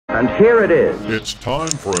And here it is. It's time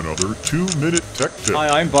for another 2-minute tech tip.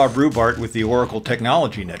 Hi, I'm Bob Rubart with the Oracle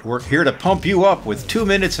Technology Network, here to pump you up with 2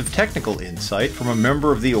 minutes of technical insight from a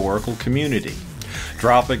member of the Oracle community.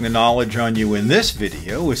 Dropping the knowledge on you in this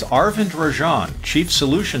video is Arvind Rajan, Chief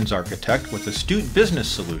Solutions Architect with Astute Business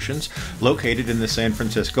Solutions, located in the San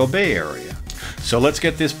Francisco Bay Area. So let's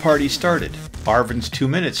get this party started. Arvind's 2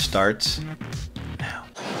 minutes starts now.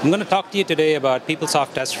 I'm going to talk to you today about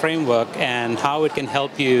PeopleSoft Test Framework and how it can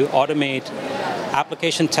help you automate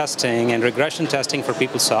application testing and regression testing for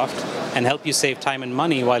PeopleSoft and help you save time and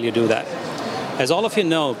money while you do that. As all of you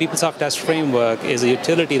know, PeopleSoft Test Framework is a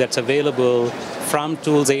utility that's available from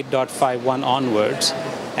Tools 8.51 onwards,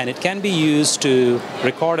 and it can be used to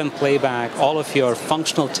record and playback all of your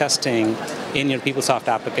functional testing in your PeopleSoft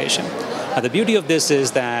application. Now, the beauty of this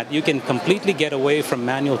is that you can completely get away from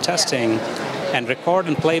manual testing and record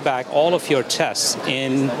and playback all of your tests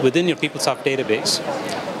within your PeopleSoft database,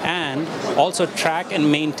 and also track and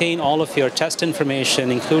maintain all of your test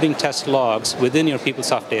information, including test logs, within your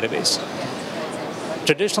PeopleSoft database.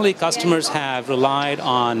 Traditionally, customers have relied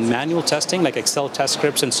on manual testing, like Excel test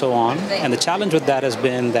scripts and so on, and the challenge with that has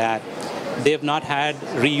been that they have not had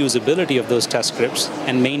reusability of those test scripts,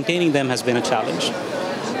 and maintaining them has been a challenge.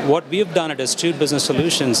 What we have done at Astute Business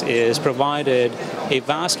Solutions is provided a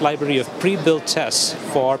vast library of pre-built tests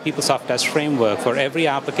for PeopleSoft Test Framework for every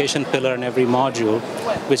application pillar and every module,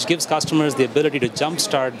 which gives customers the ability to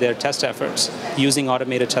jumpstart their test efforts using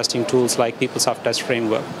automated testing tools like PeopleSoft Test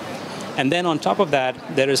Framework. And then on top of that,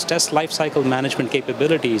 there is test lifecycle management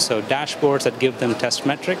capabilities, so dashboards that give them test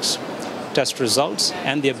metrics, test results,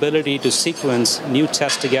 and the ability to sequence new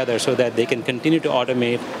tests together so that they can continue to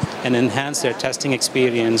automate and enhance their testing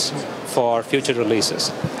experience for future releases.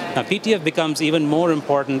 Now, PTF becomes even more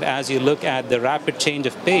important as you look at the rapid change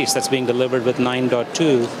of pace that's being delivered with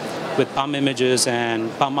 9.2, with PUM images and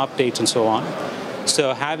PUM updates and so on.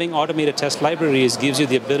 So having automated test libraries gives you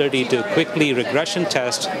the ability to quickly regression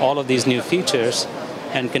test all of these new features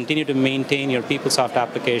and continue to maintain your PeopleSoft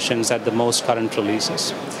applications at the most current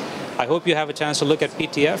releases. I hope you have a chance to look at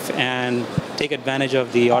PTF and take advantage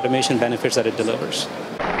of the automation benefits that it delivers.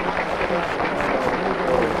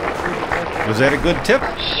 Was that a good tip?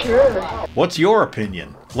 Sure. What's your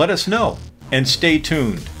opinion? Let us know. And stay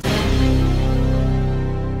tuned.